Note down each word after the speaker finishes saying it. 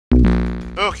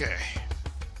Okay,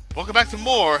 welcome back to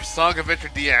more Sonic Adventure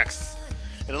DX.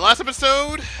 In the last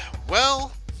episode,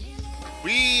 well,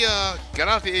 we got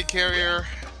out the egg carrier.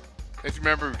 If you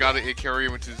remember, we got the egg carrier,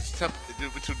 went to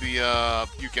the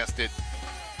you guessed it,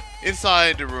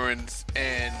 inside the ruins,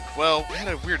 and well, we had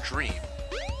a weird dream.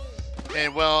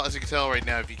 And well, as you can tell right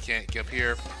now, if you can't get up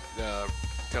here, the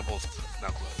temple's now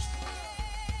closed.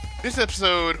 This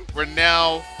episode, we're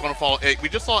now going to follow Egg. We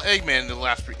just saw Eggman in the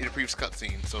previous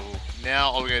cutscene, so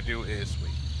now all we gotta do is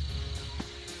wait.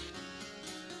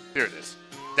 There it is.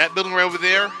 That building right over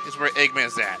there is where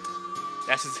Eggman's at.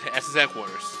 That's his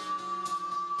headquarters.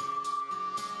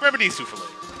 Remember these two for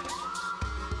later.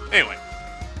 Anyway,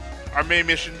 our main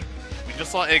mission. We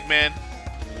just saw Eggman.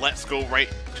 Let's go right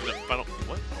to the final.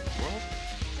 What in the world?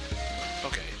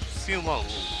 Okay, seeing a lot of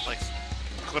little like.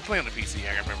 Cause I'm playing on the PC.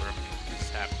 I remember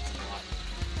this happens a lot.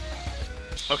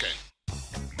 Okay.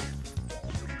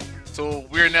 So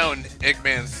we're now in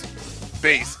Eggman's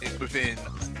base within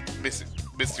Misty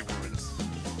Ruins.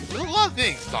 There's a lot of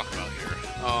things to talk about here.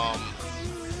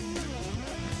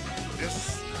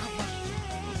 There's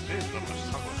not much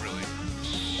to talk about really.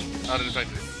 Other than the fact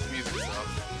that the music stuff.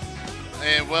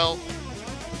 And well,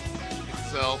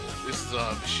 itself, this is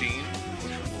a machine,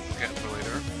 which we'll look at for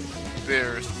later.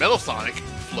 There's Metal Sonic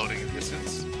floating in the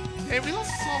distance. And we also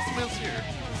saw something else here.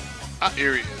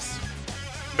 Here he is.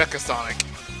 Mecha Sonic.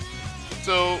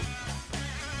 So,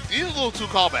 these are little two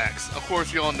callbacks. Of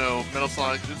course, you all know Metal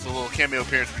Sonic. This is a little cameo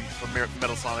appearance from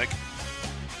Metal Sonic,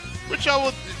 which I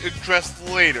will address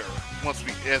later once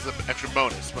we as an extra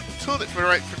bonus. But until that, for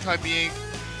the time being,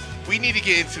 we need to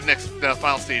get into the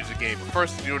final stage of the game. But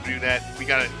first, in order to do that, we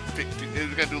gotta do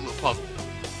a little puzzle.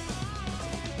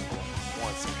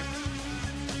 One second.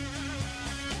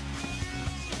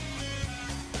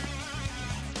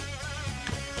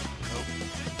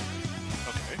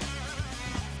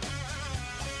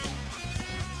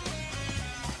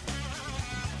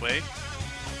 Way.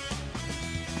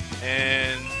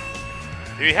 And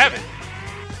there you have it.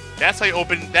 That's how you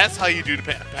open. That's how you do the.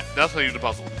 That's how you do the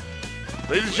puzzle.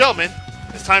 Ladies and gentlemen,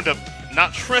 it's time to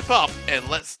not trip up and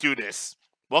let's do this.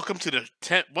 Welcome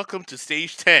to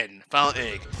stage 10, Final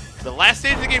Egg, the last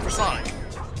stage of the game for Sonic.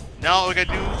 Now all we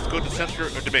gotta do is go to the center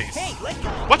of the base. Hey, let go.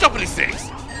 Watch out for these things.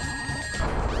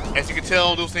 As you can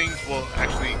tell, those things will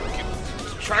actually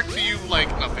track to you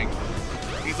like nothing.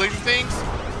 These laser things.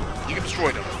 You can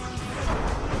destroy them.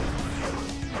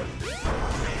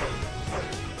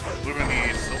 We're gonna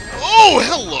need some. Oh,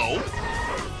 hello!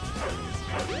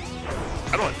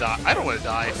 I don't want to die. I don't want to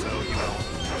die, so you know.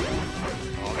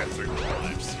 Oh, I got 3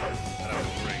 lives. I don't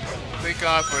have rings. Thank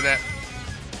God for that.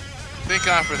 Thank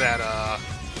God for that.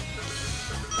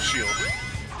 Shield.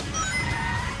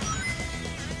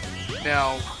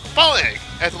 Now, Final Egg,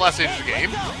 at the last stage of the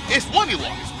game, is one of the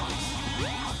longest ones.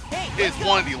 It's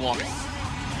one of the longest.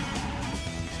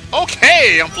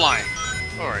 Okay, I'm flying.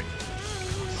 Alright.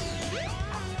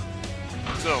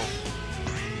 So.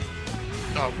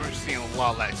 Oh, we're seeing a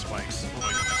lot of lag spikes. Oh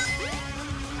my goodness.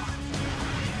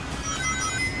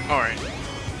 Alright.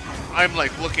 I'm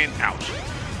like looking. Ouch.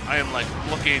 I am like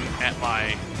looking at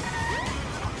my.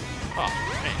 Oh,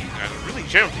 man, you guys are really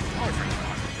generally hard right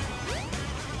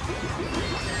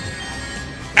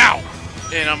now. Ow!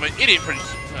 And I'm an idiot pretty.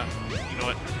 You know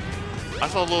what? I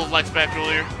saw a little lag spike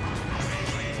earlier.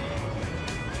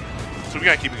 So we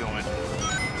gotta keep it going.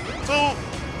 So,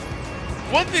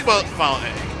 one thing about Final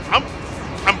Egg,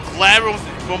 I'm glad we're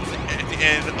almost at the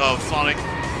end of Sonic.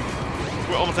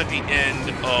 We're almost at the end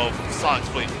of Sonic's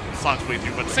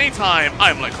playthrough, but at the same time,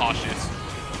 I'm like cautious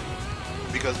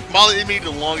because while it may be the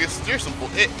longest, there's some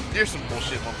bullshit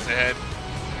moments ahead.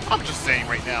 I'm just saying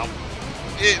right now,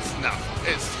 it's not.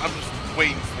 I'm just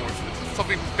waiting for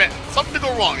something to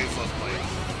go wrong in this Let's Play.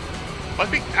 But I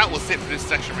think that was it for this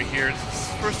section right here.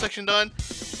 First section done.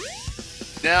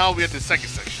 Now we have the second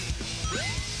section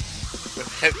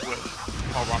with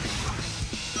Paul Rocky.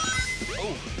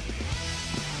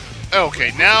 Oh.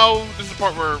 Okay, now this is the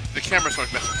part where the camera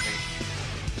starts messing with me.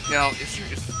 Now I'm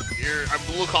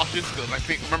a little cautious because I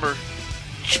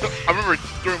remember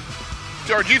during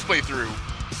RG's playthrough,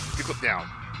 you click down.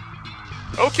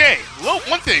 Okay,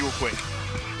 one thing real quick.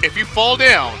 If you fall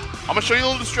down, I'm gonna show you a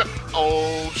little distract.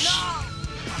 Oh,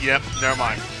 yep, never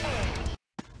mind.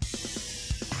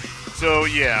 So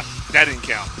yeah, that didn't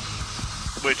count.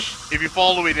 Which, if you fall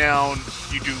all the way down,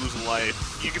 you do lose a life.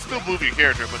 You can still move your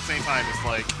character, but at the same time, it's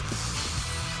like...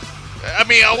 I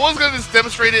mean, I was gonna just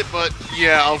demonstrate it, but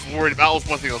yeah, I was worried about. That was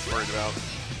one thing I was worried about.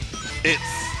 It's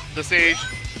the stage.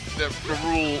 The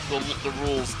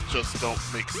rules just don't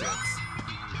make sense.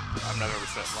 I'm not gonna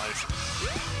reset life.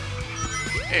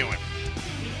 Anyway,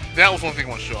 that was one thing I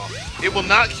want to show off. It will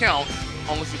not count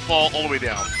unless you fall all the way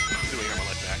down. See what I got my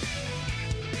life back.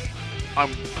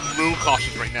 I'm a little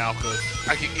cautious right now because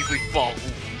I can easily fall.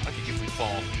 Ooh, I can easily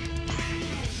fall.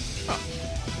 Huh.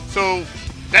 So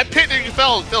that pit that you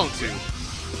fell into.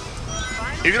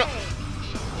 If you don't,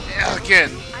 yeah,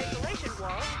 again.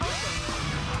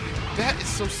 That is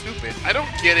so stupid. I don't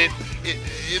get it.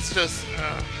 It's just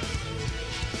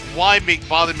why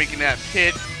bother making that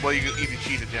pit? Well, you can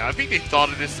cheat it down. I think they thought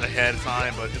of this ahead of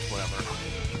time, but it's whatever.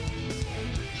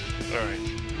 All right.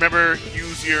 Remember,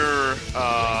 use your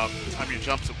time your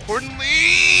jumps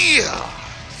accordingly.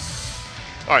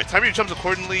 All right, time your jumps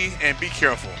accordingly and be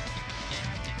careful.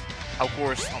 Of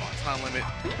course, hold on, time limit.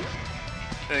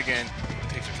 Then again, it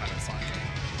takes your time to sign.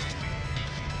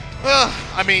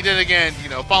 I mean, then again, you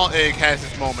know, Final Egg has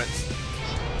its moments,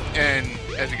 and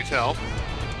as you can tell,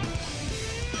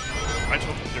 I just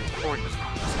hope they're recording this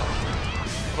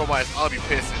stuff. Otherwise, I'll be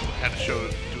pissed and have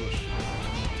to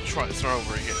try to start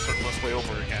over again, start the let's play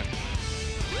over again.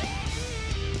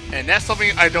 And that's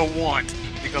something I don't want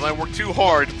because I worked too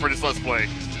hard for this let's play.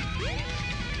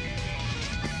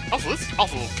 Also,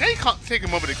 can I take a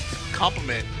moment to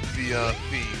compliment the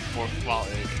theme for Final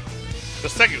Egg? The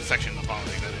second section of Final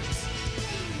Egg, that is.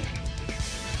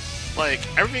 Like,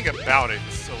 everything about it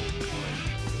is so good.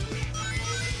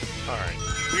 Alright,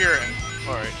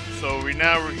 alright, so we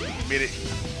made it.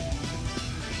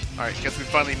 Alright, guess we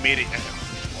finally made it at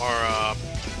our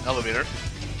elevator.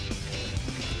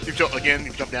 You jump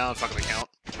down, it's not gonna count.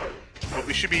 But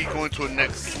we should be going to the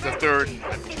third,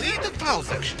 I believe, the final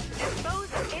section.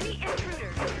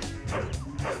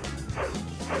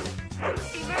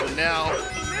 So now,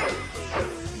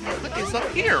 what is up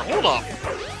here? Hold up.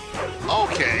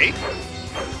 Okay.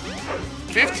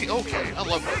 15, okay, I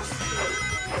love this.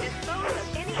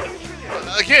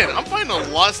 Again, I'm finding a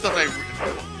lot of stuff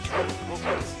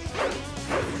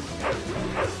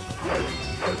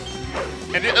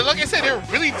and like I said, they're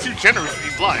really too generous with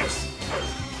these lives.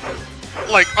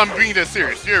 Like, I'm being that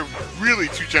serious. They're really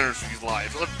too generous with these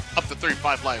lives. Up to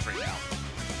 35 lives right now.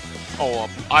 Hold up.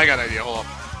 I got an idea. Hold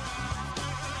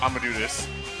up. I'm gonna do this.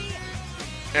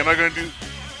 Am I gonna do...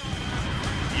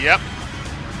 Yep.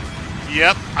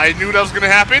 Yep. I knew that was gonna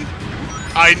happen.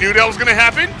 I knew that was gonna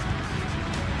happen.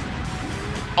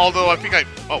 Although, I think I...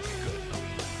 Oh, good.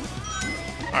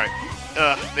 Alright.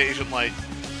 The Ancient Light.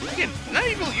 Again, not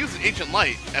even really using Ancient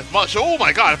Light as much. Oh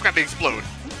my god, I forgot they explode.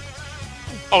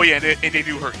 Oh yeah, and they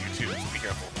do hurt you too, so be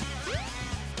careful.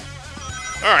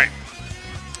 Alright.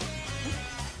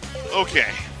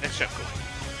 Okay, next checkpoint.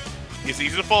 It's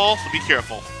easy to fall, so be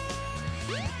careful.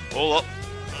 Hold up.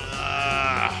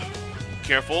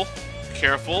 Careful.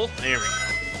 Careful. There we go.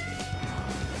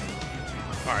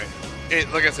 Alright.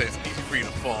 Like I said, it's easy for you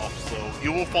to fall, so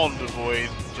you will fall into the void.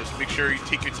 Just make sure you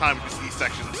take your time with these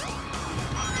sections.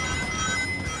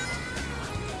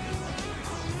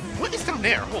 What is down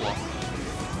there? Hold on.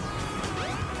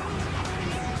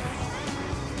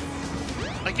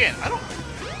 Again, I don't...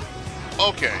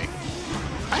 Okay.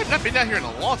 I have not been down here in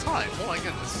a long time. Oh my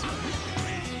goodness.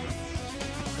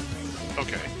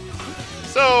 Okay.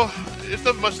 So, if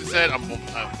nothing much is said,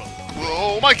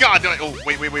 oh my god! Did I... Oh,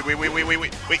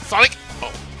 wait, Sonic?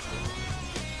 Oh.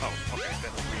 Oh, okay.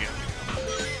 That's where you have to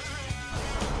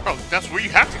go. Oh, that's where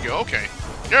you have to go. Okay.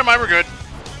 Never mind, we're good.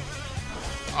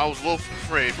 I was a little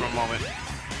afraid for a moment.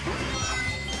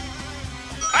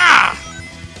 Ah!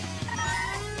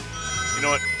 You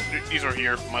know what? These are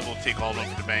here. Might as well take all of them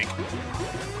to the bank.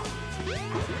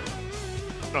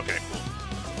 Okay, cool.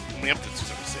 Only up to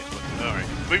 276, but alright.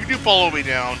 But if you do fall all the way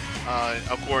down,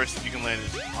 of course, you can land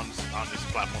on this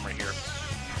platform right here.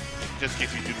 Just in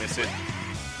case you do miss it.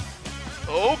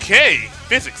 Okay!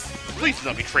 Physics! Please do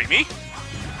not betray me!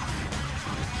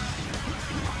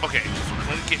 Okay, just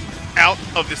let it get out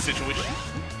of this situation.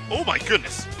 Oh my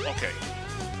goodness! Okay.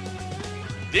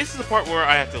 This is the part where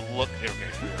I have to look. Okay, here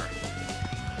we are.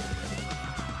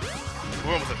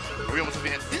 We're almost at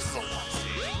the end. This is a long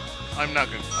stage. I'm not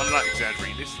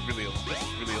exaggerating. This is really a long stage.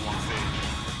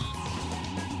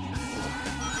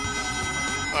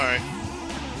 Alright.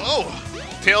 Oh!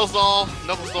 Tails doll,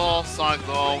 Knuckles doll, Sonic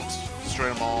doll,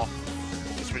 destroy them all.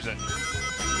 Just present.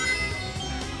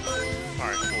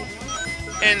 Alright, cool.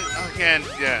 And again,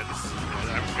 yeah,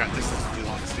 I forgot this is a really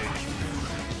long stage.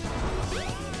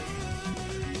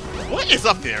 What is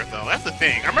up there though? That's the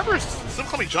thing. I remember some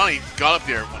call me Johnny got up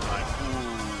there one time.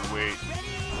 Ooh, wait.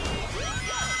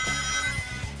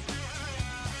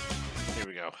 Here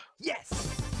we go. Yes!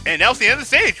 And that was the end of the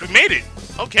stage. We made it.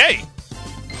 Okay.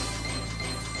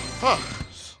 Huh.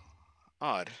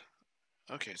 Odd.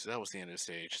 Okay, so that was the end of the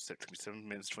stage. It took me 7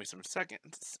 minutes, 27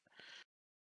 seconds.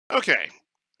 Okay,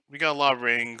 we got a lot of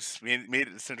rings. We made it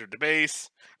to the center of the base.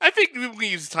 I think we can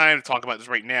use time to talk about this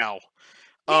right now.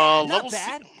 Yeah, not Level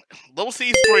bad. Level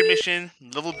C is story mission.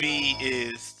 Level B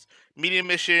is medium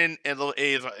mission, and level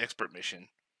A is an expert mission.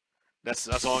 That's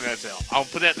all I gotta tell. I'll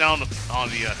put that down on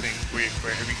the thing where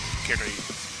every character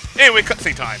uses. Anyway,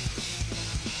 cutscene time.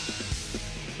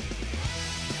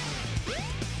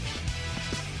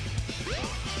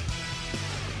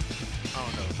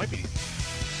 Oh no, it might be.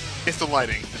 It's the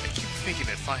lighting. I keep thinking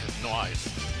that Sonic has no eyes.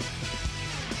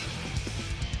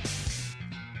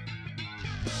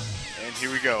 And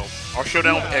here we go. Our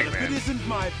showdown with Eggman. It isn't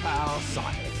my pal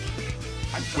Sonic.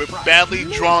 With badly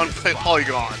drawn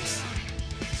polygons.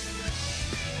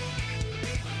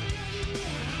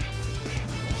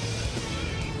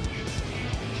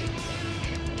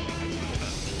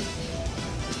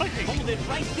 Hold it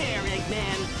right there,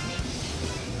 Eggman.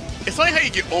 It's like how you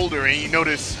get older and you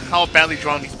notice how badly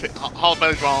drawn the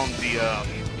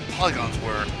polygons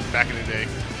were back in the day.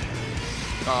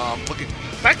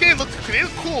 Back then they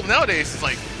looked cool. Nowadays it's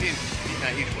like they didn't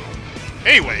age well.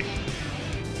 Anyway,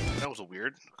 that was a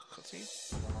weird cutscene.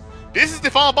 This is the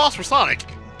final boss for Sonic.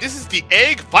 This is the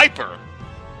Egg Viper.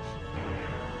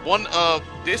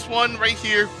 This one right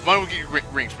here. Mine will get you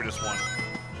rings for this one.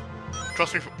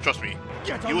 Trust me.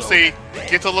 He will say,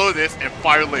 "Get to load this," and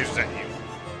fire lasers at you.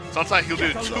 Sometimes he'll do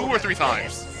it 2 or 3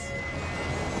 times.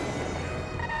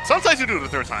 Sometimes he'll do it the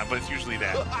 3rd time, but it's usually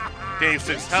that. Then he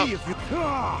sits out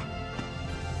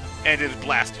and then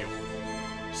blast you.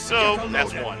 So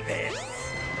that's one. That's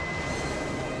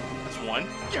one.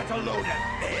 Get a load of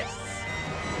this.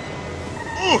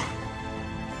 Ooh.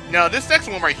 Now this next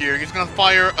one right here, he's gonna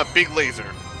fire a big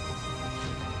laser.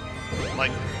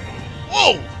 Like,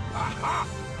 whoa!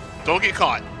 Don't get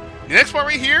caught. The next part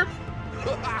right here.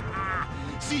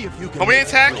 See if you can. How many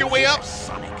attack your way up?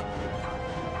 Sonic.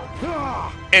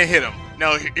 And hit him.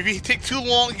 Now, if you take too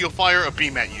long, he'll fire a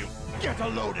beam at you. Get a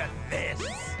load of this.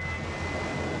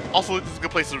 Also, this is a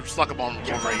good place to suck up on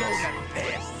Get a load rings. of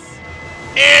this.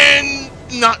 And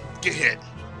not get hit.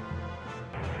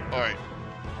 Alright.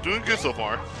 Doing good so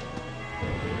far.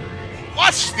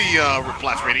 Watch the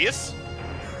blast radius.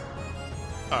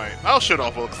 Alright, I'll show it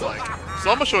off what it looks like. So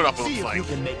I'm gonna show it off what it See looks if like.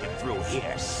 you can make it through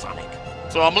here, Sonic.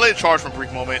 So I'm gonna let it charge for a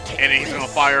brief moment, and then he's gonna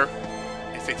fire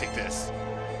and say, "Take this."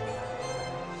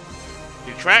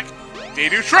 Do you track? They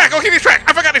do track! Okay, they track!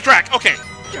 I forgot they track! Okay.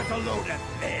 Get a load of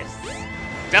this.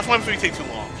 That's why I'm saying you take too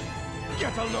long.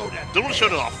 Get a load of Don't want to show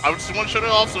it off. I just want to show it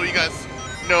off so you guys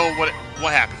know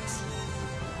what happens.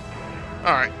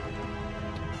 Alright.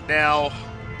 Now,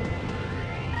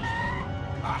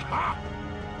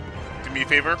 do me a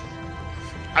favor.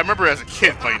 I remember as a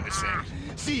kid playing this thing.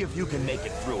 See if you can make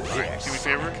it through here. Alright, do me a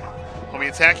favor. Let me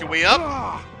attack your way up.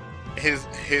 Ah, Hit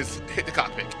the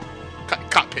cockpit.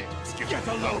 Cockpit. Excuse me. Get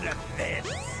a load of this.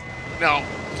 Now,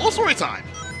 little story time.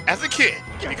 As a kid,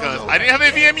 because I didn't have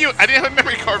a VMU, I didn't have a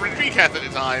memory card for the Dreamcast at the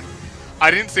time,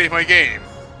 I didn't save my game.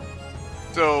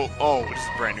 So, oh, this is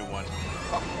a brand new one.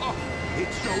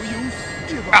 It's no use.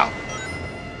 Give Ow! up.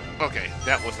 Okay,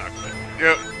 that was not good. You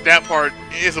know, that part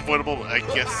is avoidable, but I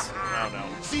guess, I don't know.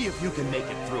 See if you can make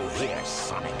it through here,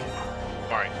 Sonic.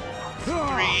 Alright.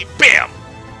 Ah, 3, BAM!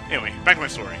 Anyway, back to my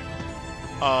story.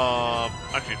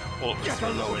 Actually, hold up. Get a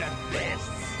load of this.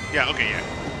 Yeah, okay, yeah.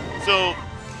 So,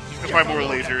 he's gonna fire more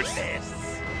lasers.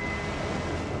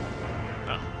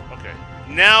 Oh, okay.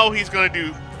 Now he's gonna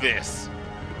do this.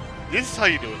 This is how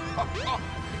you do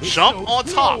it. Jump on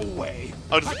top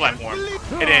of this platform,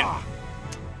 and then,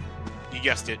 you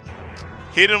guessed it,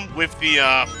 hit him with the,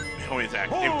 homing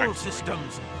attack. All Impact.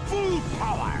 systems, full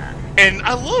power. And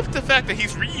I love the fact that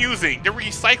they're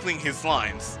recycling his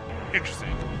lines.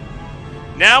 Interesting.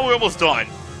 Now we're almost done,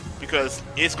 because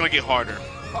it's gonna get harder.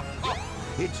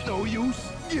 It's no use.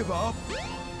 Give up.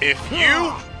 If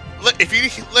you let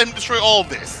him destroy all of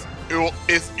this,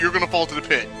 you're gonna fall to the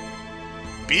pit.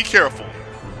 Be careful.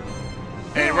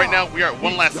 And right now we are at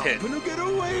one last hit. Gonna get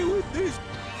away with this.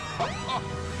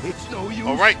 It's no use.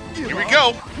 All right, Give here we up.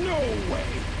 go. No way.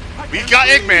 We got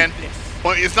Eggman,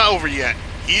 but it's not over yet.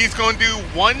 He's gonna do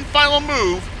one final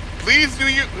move. Please do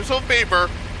yourself a favor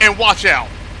and watch out.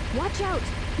 Watch out!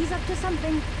 He's up to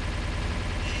something.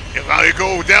 If I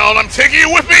go down, I'm taking you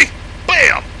with me.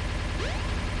 Bam!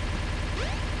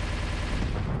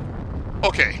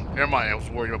 Okay, never mind. I was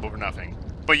worried over nothing.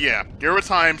 But yeah, there were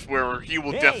times where he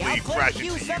will definitely crash into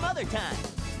you, some other time.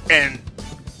 and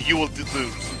you will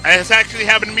lose. And it's actually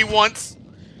happened to me once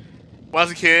when I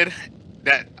was a kid.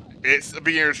 That it's a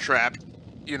beginner's trap.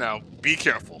 You know, be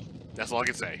careful. That's all I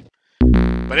can say.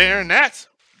 But other than that,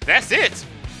 that's it.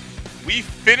 We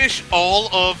finished all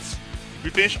of we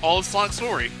finished all of Sonic's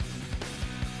story.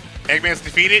 Eggman's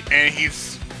defeated, and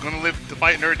he's gonna live to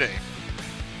fight another day.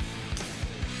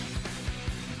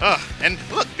 And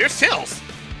look, there's Tails!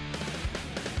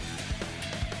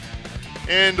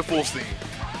 And the full steam.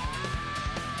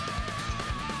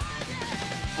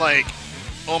 Like,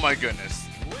 oh my goodness.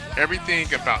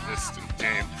 Everything about this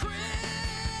game.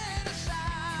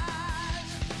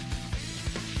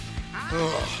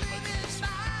 Oh my goodness.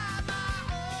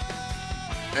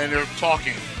 And they're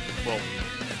talking. Well,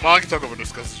 I can talk over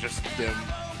this because it's just them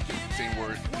saying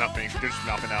word, nothing. They're just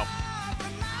mouthing out.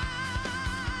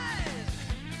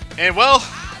 And well,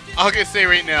 I'll just say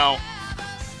right now,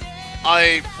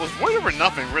 I was worried over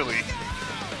nothing really.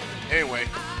 Anyway,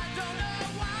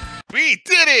 we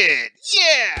did it!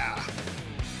 Yeah!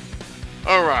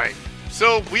 Alright,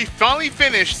 so we finally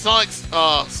finished Sonic's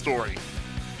story.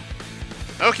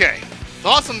 Okay,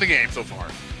 thoughts on the game so far?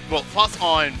 Well, thoughts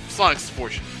on Sonic's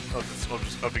portion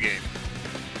of the game.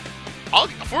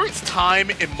 For its time,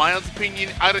 in my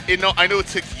opinion, I know it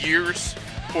took years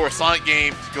for a Sonic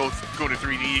game to go to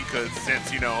 3D because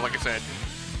since, you know, like I said,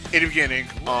 in the beginning,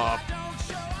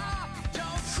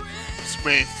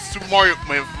 when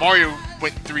Mario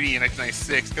went 3D in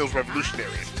 1996, it was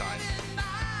revolutionary at the time.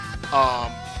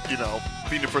 You know,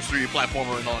 being the first 3D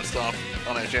platformer and all that stuff,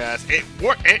 all that jazz. It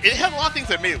worked. It had a lot of things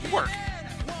that made it work.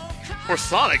 For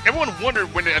Sonic, everyone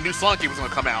wondered when a new Sonic game was going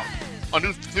to come out. A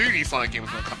new 3D Sonic game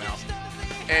was going to come out.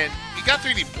 And you got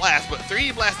 3D Blast, but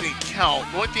 3D Blast didn't count.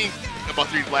 The only thing about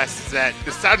 3D Blast is that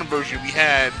the Saturn version, we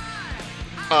had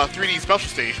 3D Special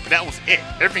Stage, but that was it.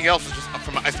 Everything else was just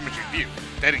from an isometric view.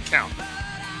 That didn't count.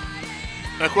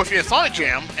 And of course, we had Sonic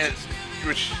Jam,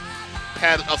 which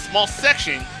had a small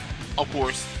section, of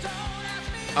course,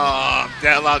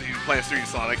 that allowed you to play as 3D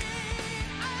Sonic.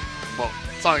 Well,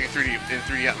 Sonic in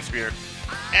 3D atmosphere,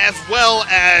 as well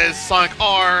as Sonic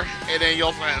R, and then you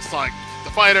also had Sonic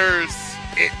the Fighters.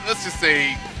 Let's just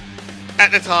say,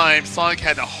 at the time, Sonic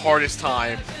had the hardest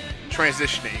time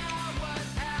transitioning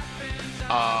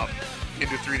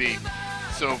into 3D.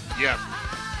 So yeah,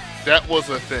 that was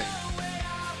a thing.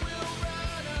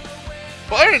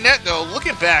 But other than that, though,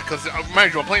 looking back, because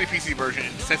mind you, I'm playing the PC version,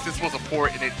 and since this was a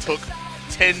port, and it took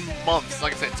 10 months,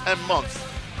 like I said, 10 months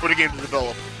for the game to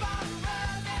develop.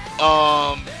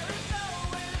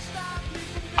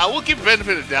 I will give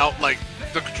benefit of the doubt, like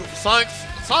the Sonic's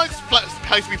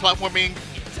high-speed platforming.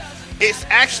 It's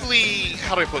actually,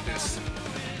 how do I put this?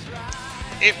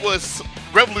 It was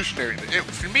revolutionary.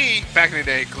 For me, back in the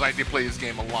day, because I did play this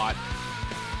game a lot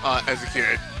as a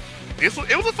kid. It's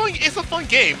a fun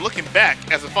game. Looking back,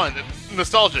 as a fun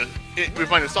nostalgia, with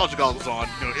my nostalgia goggles on,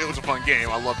 you know, it was a fun game.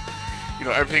 I loved, you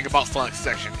know, everything about Sonic's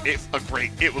section. It was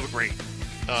great. The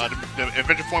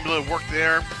adventure formula worked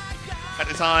there at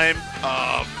the time.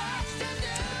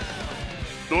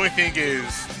 The only thing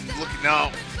is, looking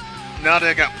now that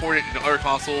I got ported into other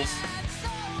consoles,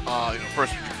 you know,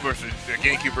 first the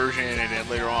GameCube version, and then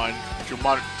later on to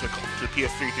the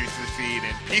PS3 360,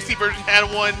 and PC version had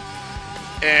one,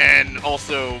 and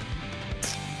also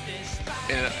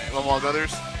among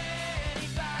others.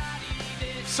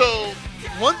 So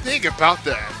one thing about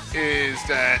that is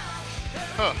that,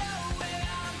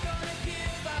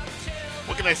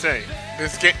 what can I say?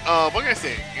 This game, what can I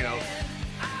say? You know,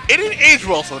 it didn't age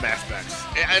well some aspects,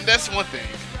 and that's one thing.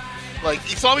 Like,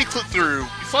 you saw me clip through.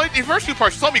 The first two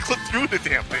parts, you saw me clip through the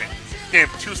damn thing. Damn,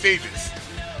 2 stages.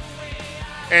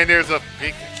 And there's a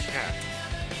big cat.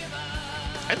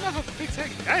 I did not talk to Big Cat.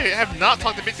 I have not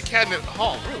talked to Big Cat in the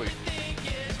hall, really.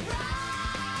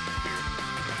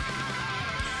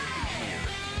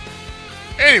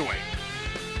 Anyway.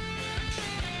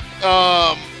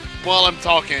 While I'm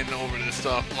talking over this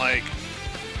stuff, like,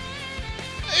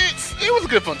 it was a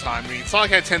good fun time. I mean,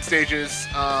 Sonic had 10 stages.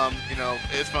 You know,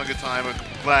 it's been a good time. I'm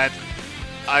glad.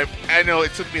 I know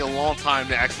it took me a long time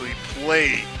to actually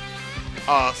play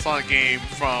a Sonic game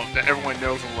that everyone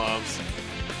knows and loves.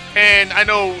 And I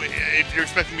know you're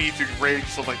expecting me to rage and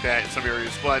stuff like that in some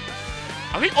areas, but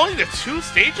I think only the 2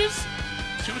 stages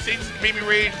made me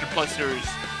rage. And plus, there's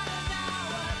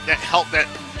that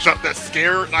that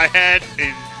scare I had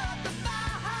in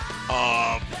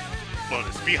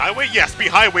Speed Highway? Yeah, Speed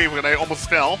Highway when I almost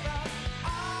fell.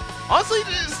 Honestly,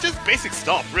 it's just basic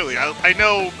stuff, really. I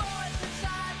know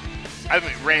I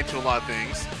haven't ran into a lot of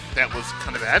things that was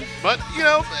kind of bad, but, you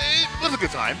know, it was a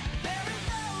good time.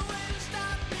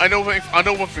 I know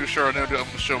one for sure. I know I'm going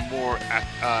to show more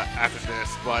after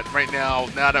this, but right now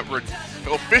that we're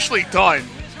officially done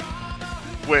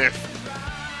with,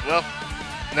 well,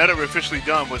 now that we're officially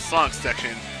done with Sonic's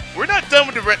section, we're not done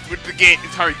with the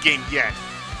entire game yet.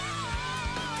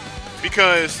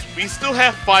 because we still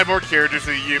have 5 more characters of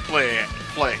the year play.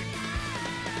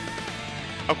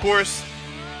 Of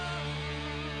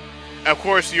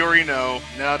course, you already know,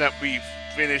 now that we've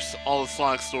finished all the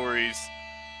Sonic stories,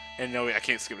 and no, I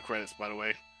can't skip the credits, by the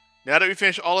way. Now that we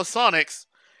finished all the Sonics,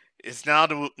 it's now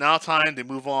time to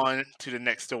move on to the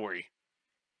next story.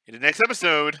 In the next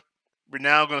episode, we're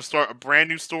now going to start a brand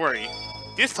new story,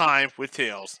 this time with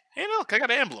Tails. Hey look, I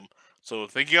got an emblem. So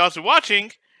thank you guys for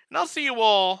watching, and I'll see you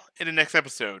all in the next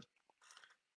episode.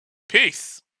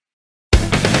 Peace!